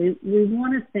We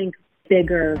want to think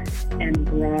bigger and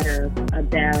broader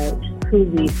about who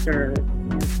we serve.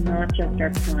 It's not just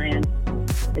our clients.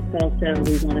 It's also,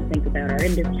 we want to think about our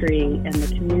industry and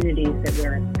the communities that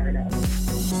we're a part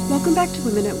of. Welcome back to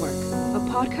Women at Work, a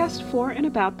podcast for and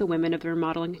about the women of the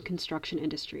remodeling and construction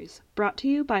industries, brought to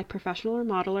you by Professional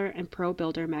Remodeler and Pro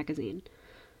Builder magazine.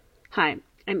 Hi,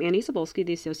 I'm Annie Cebulski,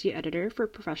 the Associate Editor for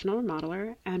Professional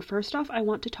Remodeler, and first off, I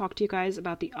want to talk to you guys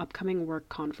about the upcoming Work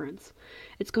Conference.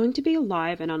 It's going to be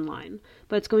live and online,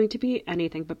 but it's going to be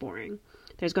anything but boring.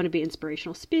 There's going to be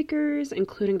inspirational speakers,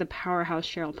 including the powerhouse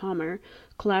Sheryl Palmer,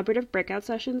 collaborative breakout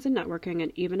sessions and networking,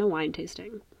 and even a wine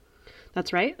tasting.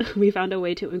 That's right, we found a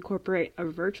way to incorporate a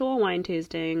virtual wine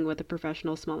tasting with a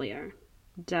professional sommelier.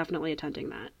 Definitely attending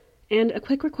that. And a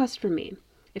quick request from me.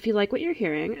 If you like what you're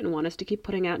hearing and want us to keep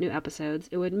putting out new episodes,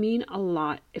 it would mean a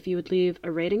lot if you would leave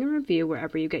a rating and review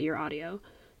wherever you get your audio.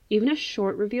 Even a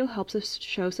short review helps us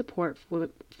show support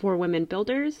for women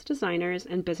builders, designers,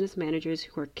 and business managers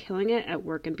who are killing it at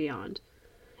work and beyond.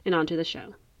 And on to the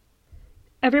show.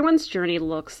 Everyone's journey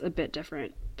looks a bit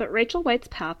different, but Rachel White's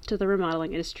path to the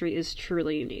remodeling industry is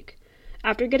truly unique.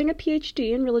 After getting a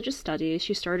PhD in religious studies,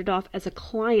 she started off as a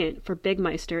client for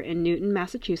Bigmeister in Newton,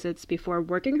 Massachusetts, before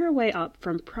working her way up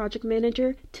from project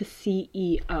manager to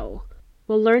CEO.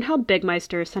 We'll learn how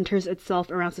Bigmeister centers itself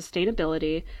around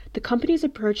sustainability, the company's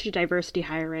approach to diversity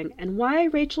hiring, and why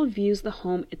Rachel views the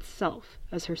home itself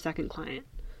as her second client.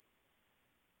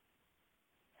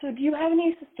 So do you have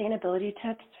any sustainability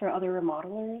tips for other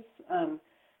remodelers?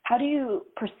 How do you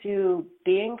pursue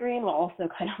being green while also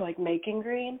kind of like making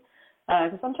green?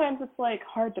 Because sometimes it's like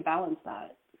hard to balance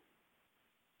that.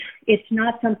 It's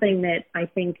not something that I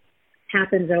think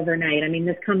happens overnight. I mean,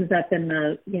 this comes up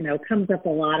comes up a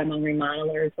lot among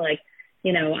remodelers. Like,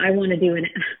 I want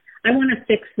to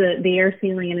fix the air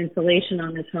sealing and insulation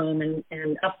on this home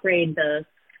and upgrade the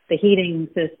heating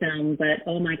system, but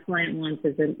all my client wants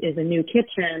is a new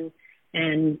kitchen.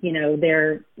 And,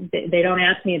 they don't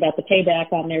ask me about the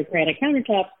payback on their granite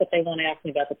countertops, but they want to ask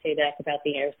me about the payback about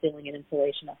the air sealing and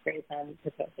insulation upgrades I'm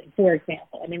proposing, for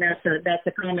example. I mean, that's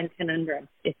a common conundrum.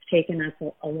 It's taken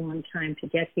us a long time to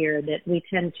get here, that we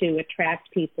tend to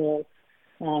attract people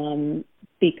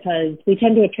because we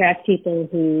tend to attract people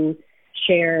who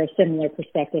share a similar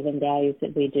perspective and values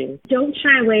that we do. Don't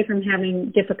shy away from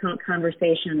having difficult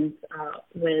conversations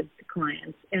with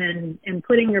clients and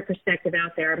putting your perspective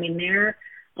out there. I mean, they're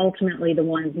ultimately the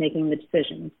ones making the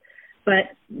decisions.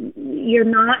 But you're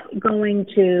not going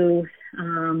to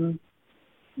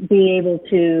be able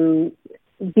to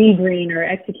be green or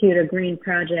execute a green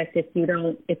project if you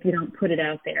don't put it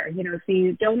out there. So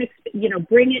you don't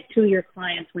bring it to your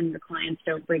clients when your clients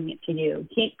don't bring it to you.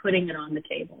 Keep putting it on the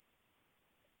table.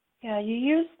 Yeah, you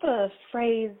use the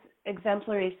phrase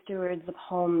exemplary stewards of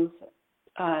homes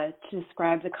to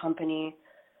describe the company,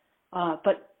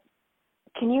 but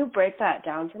can you break that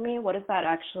down for me? What does that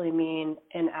actually mean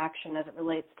in action as it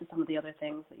relates to some of the other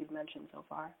things that you've mentioned so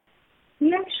far?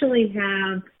 We actually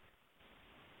have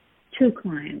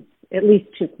at least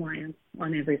two clients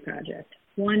on every project.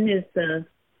 One is the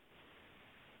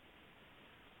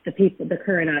people, the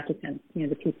current occupants,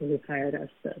 the people who've hired us,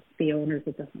 the owners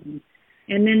of the home.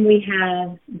 And then we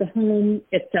have the home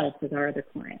itself as our other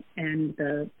client, and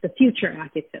the future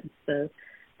occupants, the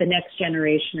next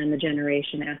generation and the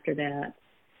generation after that.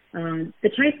 The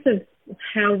types of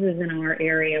houses in our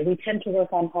area, we tend to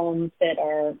work on homes that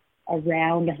are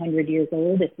around 100 years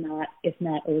old, if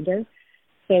not older.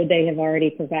 So they have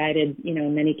already provided,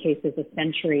 in many cases, a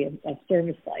century of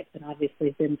service life, and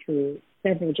obviously been through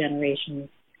several generations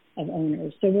of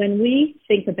owners. So when we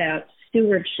think about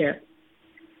stewardship,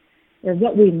 or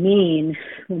what we mean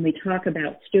when we talk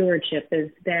about stewardship, is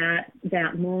that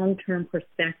long-term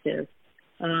perspective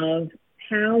of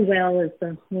how well is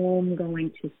the home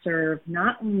going to serve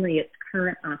not only its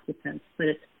current occupants, but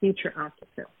its future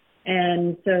occupants.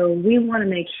 And so we want to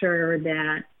make sure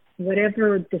that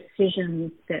whatever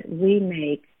decisions that we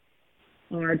make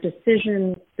are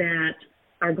decisions that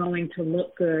are going to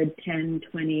look good 10,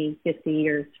 20, 50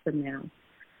 years from now.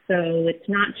 So it's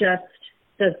not just,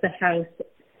 does the house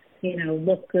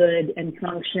look good and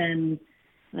function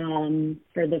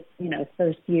for the,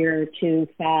 first year, 2,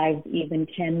 5, even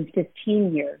 10,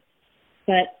 15 years.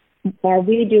 But are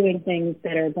we doing things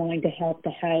that are going to help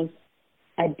the house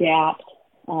adapt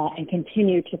and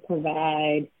continue to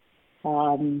provide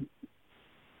a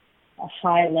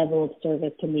high level of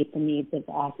service to meet the needs of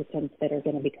the occupants that are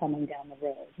going to be coming down the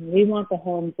road? We want the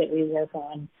homes that we work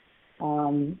on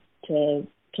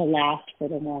to last for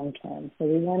the long term. So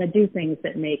we want to do things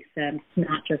that make sense,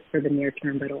 not just for the near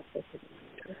term, but also for the long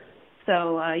term.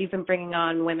 So you've been bringing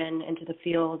on women into the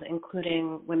field,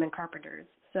 including women carpenters.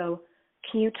 So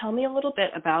can you tell me a little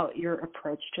bit about your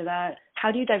approach to that?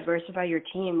 How do you diversify your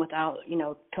team without,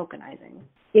 tokenizing?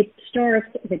 It starts,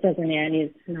 if it doesn't end, is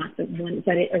not the one,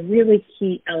 but a really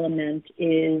key element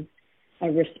is a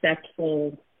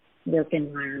respectful work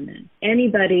environment.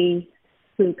 Anybody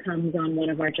who comes on one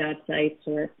of our job sites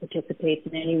or participates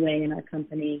in any way in our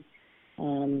company,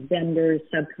 vendors,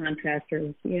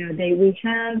 subcontractors,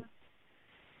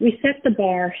 we set the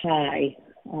bar high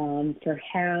for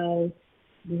how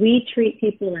we treat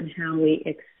people and how we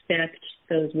expect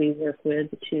those we work with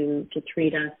to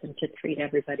treat us and to treat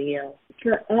everybody else.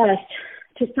 For us,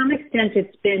 to some extent,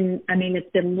 it's been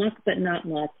luck, but not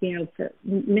luck. For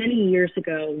many years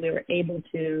ago, we were able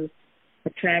to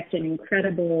attract an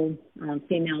incredible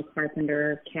female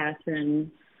carpenter,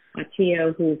 Catherine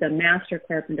Teo, who's a master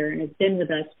carpenter and has been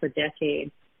with us for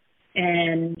decades.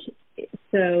 And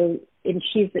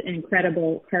she's an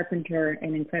incredible carpenter,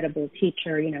 an incredible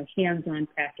teacher, hands-on,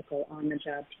 practical,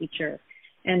 on-the-job teacher.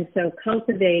 And so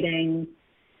cultivating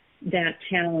that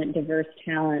talent, diverse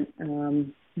talent,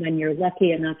 when you're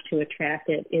lucky enough to attract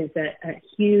it, is a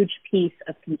huge piece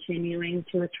of continuing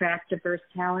to attract diverse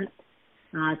talent.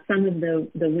 Some of the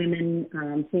women,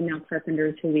 female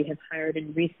carpenters who we have hired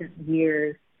in recent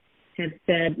years have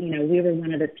said, we were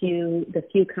one of the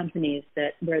few companies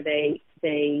that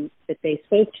they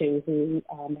spoke to who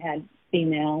had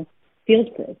female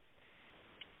field crews.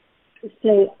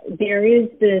 So there is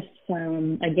this,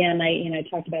 again, I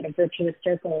talked about a virtuous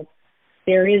circle.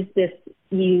 There is this,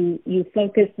 you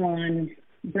focus on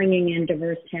bringing in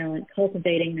diverse talent,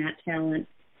 cultivating that talent,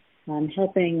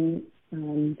 helping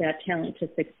that talent to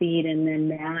succeed, and then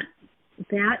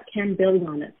that can build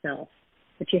on itself.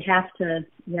 But you have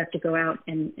to go out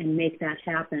and make that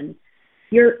happen.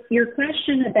 Your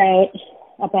question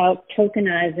about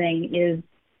tokenizing is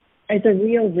a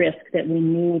real risk that we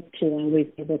need to always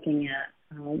be looking at.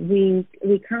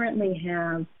 We currently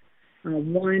have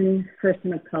one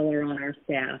person of color on our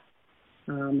staff.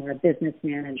 Our business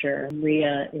manager,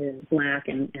 Maria, is Black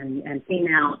and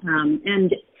female.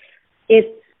 And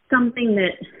it's something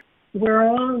that we're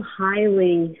all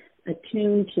highly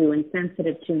attuned to and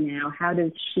sensitive to now. How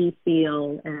does she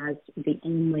feel as the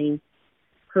only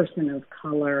person of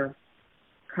color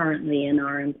currently in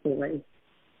our employ?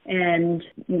 And,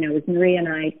 as Maria and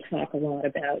I talk a lot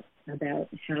about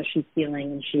how she's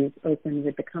feeling, and she's open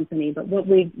with the company. But what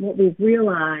we've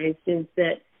realized is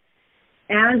that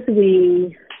as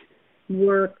we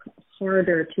work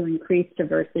harder to increase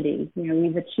diversity,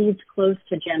 we've achieved close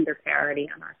to gender parity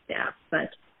on our staff, but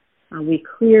we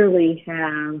clearly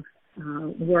have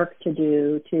work to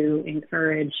do to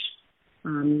encourage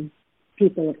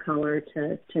people of color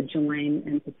to join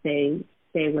and to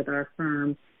stay with our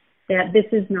firm. That this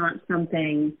is not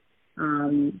something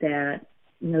that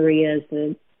Maria, as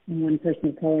the one person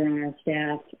of color on our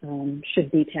staff,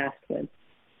 should be tasked with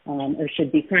or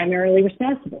should be primarily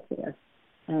responsible for.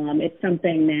 It's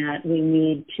something that we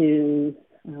need to,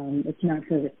 it's not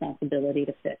her responsibility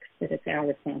to fix, but it's our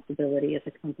responsibility as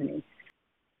a company.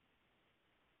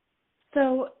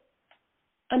 So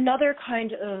another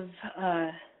kind of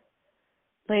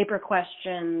labor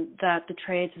question that the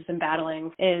trades has been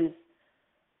battling is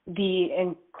the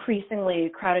increasingly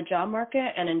crowded job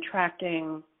market and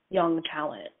attracting young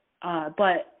talent.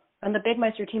 But on the Big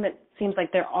Meister team, it seems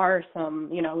like there are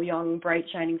some, young, bright,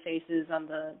 shining faces on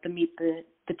the Meet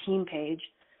the Team page.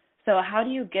 So how do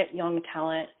you get young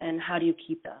talent and how do you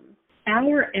keep them?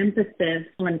 Our emphasis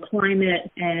on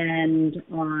climate and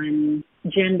on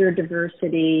gender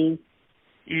diversity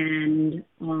and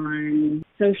on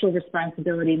social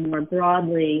responsibility more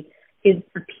broadly is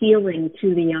appealing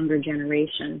to the younger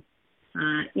generation.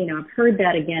 I've heard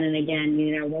that again and again,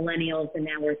 millennials, and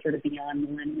now we're sort of beyond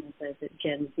millennials as it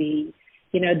Gen Z,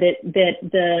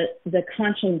 that the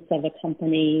conscience of a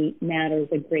company matters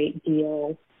a great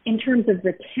deal. In terms of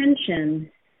retention,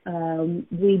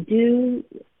 we do,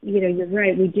 you're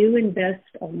right, we do invest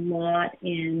a lot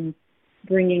in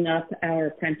bringing up our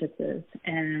apprentices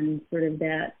and sort of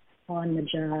that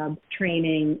on-the-job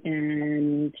training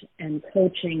and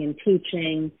coaching and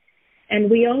teaching. And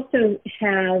we also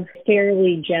have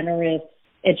fairly generous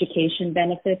education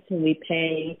benefits, and we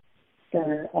pay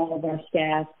for all of our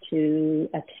staff to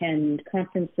attend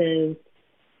conferences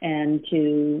and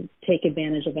to take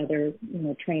advantage of other,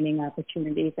 training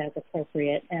opportunities as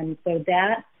appropriate. And so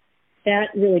that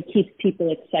really keeps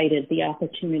people excited, the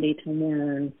opportunity to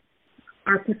learn.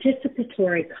 Our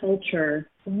participatory culture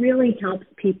really helps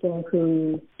people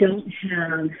who don't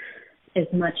have as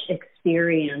much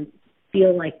experience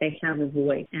feel like they have a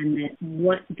voice, and that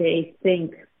what they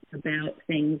think about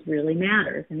things really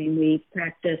matters. I mean, we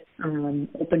practice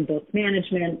open book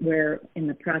management. We're in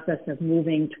the process of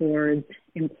moving towards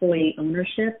employee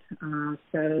ownership.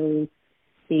 So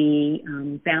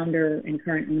the founder and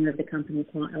current owner of the company,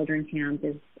 Paul Eldringham,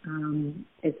 is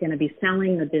going to be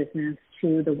selling the business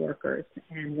to the workers,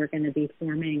 and we're going to be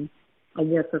forming a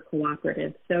worker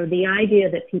cooperative. So the idea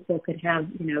that people could have,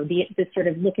 the sort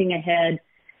of looking ahead,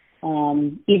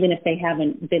 even if they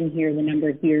haven't been here the number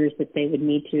of years that they would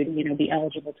need to, be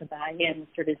eligible to buy in,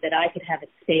 sort of that I could have a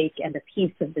stake and a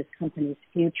piece of this company's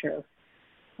future,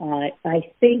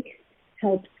 I think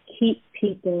helps keep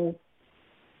people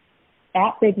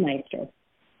at Bigmeister,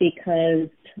 because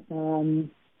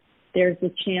there's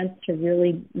a chance to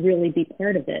really, really be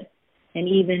part of it. And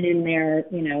even in their,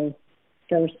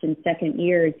 first and second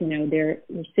years, they're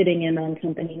sitting in on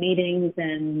company meetings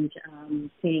and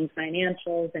seeing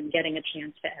financials and getting a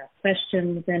chance to ask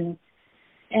questions. And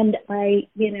I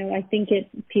think it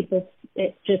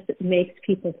just makes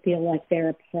people feel like they're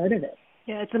a part of it.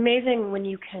 Yeah, it's amazing when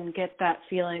you can get that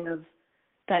feeling of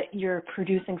that you're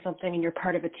producing something and you're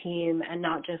part of a team and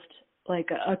not just like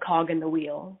a cog in the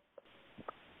wheel.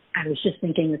 I was just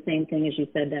thinking the same thing as you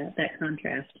said, that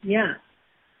contrast. Yeah.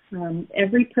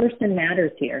 Every person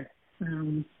matters here.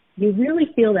 You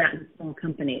really feel that in small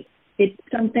companies. It's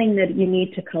something that you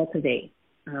need to cultivate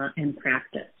and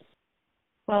practice.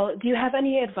 Well, do you have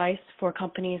any advice for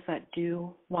companies that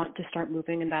do want to start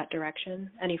moving in that direction?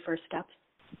 Any first steps?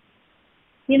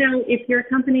 If you're a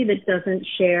company that doesn't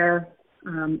share,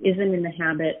 isn't in the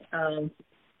habit of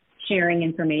sharing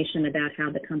information about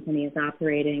how the company is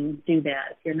operating, do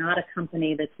that. If you're not a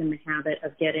company that's in the habit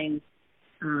of getting,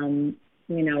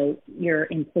 your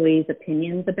employees'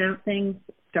 opinions about things,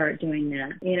 start doing that.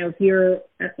 If you're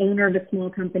an owner of a small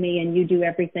company and you do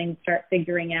everything, start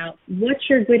figuring out what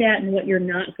you're good at and what you're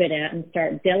not good at, and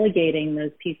start delegating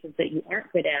those pieces that you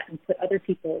aren't good at and put other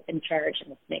people in charge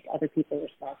and make other people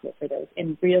responsible for those,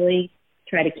 and really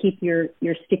try to keep your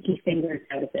sticky fingers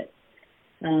out of it.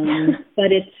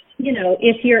 But it's,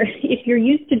 if you're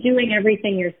used to doing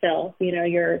everything yourself,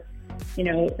 you're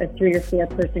a 3 or 4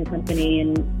 person company,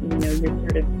 and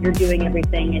you're doing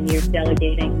everything and you're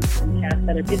delegating tasks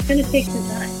other people, it's going to take some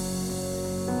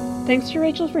time. Thanks to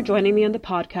Rachel for joining me on the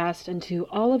podcast, and to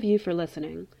all of you for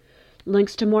listening.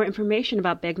 Links to more information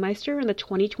about Bigmeister and the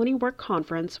 2020 Work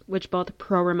Conference, which both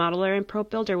Pro Remodeler and Pro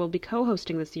Builder will be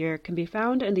co-hosting this year, can be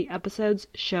found in the episode's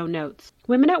show notes.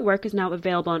 Women at Work is now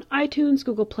available on iTunes,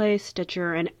 Google Play,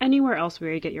 Stitcher, and anywhere else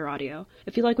where you get your audio.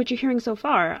 If you like what you're hearing so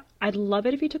far, I'd love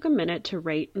it if you took a minute to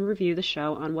rate and review the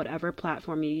show on whatever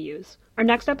platform you use. Our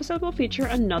next episode will feature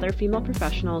another female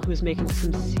professional who's making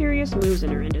some serious moves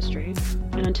in her industry.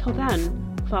 And until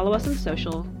then, follow us on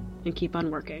social and keep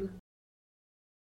on working.